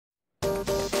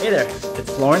Hey there,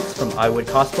 it's Lawrence from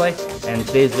Cosplay, and in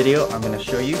today's video I'm going to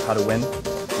show you how to win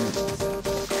these.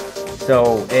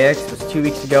 So AX was 2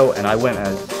 weeks ago and I went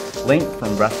as Link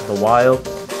from Breath of the Wild,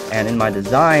 and in my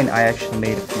design I actually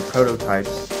made a few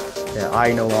prototypes that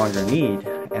I no longer need,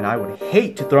 and I would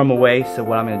hate to throw them away, so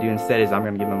what I'm going to do instead is I'm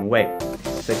going to give them away.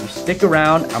 So if you stick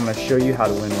around, I'm going to show you how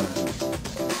to win one of these.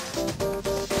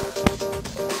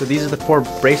 So these are the 4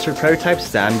 bracer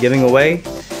prototypes that I'm giving away.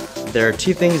 There are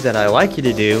 2 things that I like you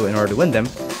to do in order to win them.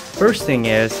 First thing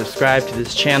is subscribe to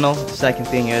this channel. Second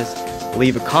thing is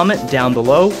leave a comment down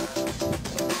below.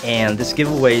 And this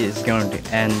giveaway is going to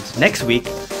end next week.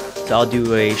 So I'll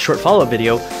do a short follow-up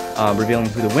video revealing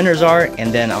who the winners are,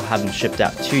 and then I'll have them shipped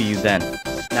out to you then.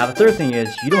 Now the third thing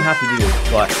is, you don't have to do this,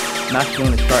 but I'm actually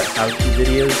going to start how-to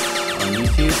videos on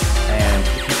YouTube. And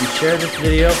if you can share this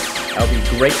video, that would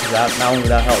be great, because not only will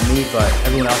that help me, but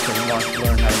everyone else that wants to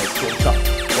learn how to make cool stuff.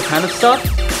 What kind of stuff?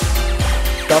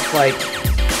 Stuff like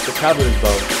the traveler's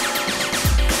bow,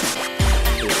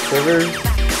 his quivers,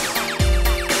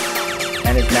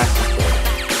 and his master sword.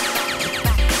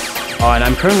 And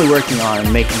I'm currently working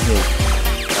on making his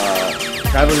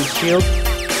traveler's shield,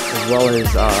 as well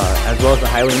as the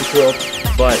Highland shield.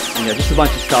 But just a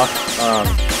bunch of stuff.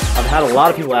 I've had a lot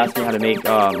of people ask me how to make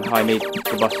how I made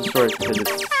the Buster Sword, because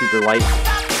it's super light,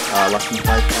 less than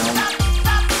 5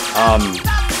 pounds.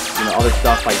 Other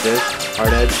stuff like this,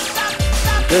 hard edge,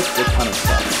 this kind of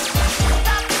stuff.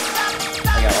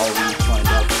 I got all of these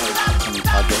lined up for upcoming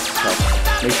projects, so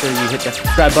make sure you hit that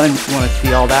subscribe button if you want to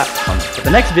see all that. But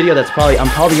the next video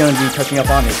I'm probably going to be touching up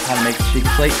on is how to make the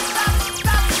Sheikah plate,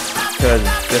 because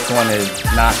this one is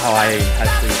not how I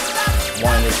actually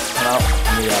wanted it to come out.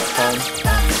 I made it out of foam,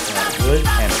 out of wood,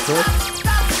 and acrylic.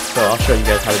 So I'll show you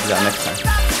guys how to do that next time.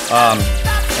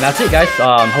 And that's it, guys.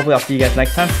 Hopefully I'll see you guys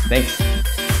next time. Thanks.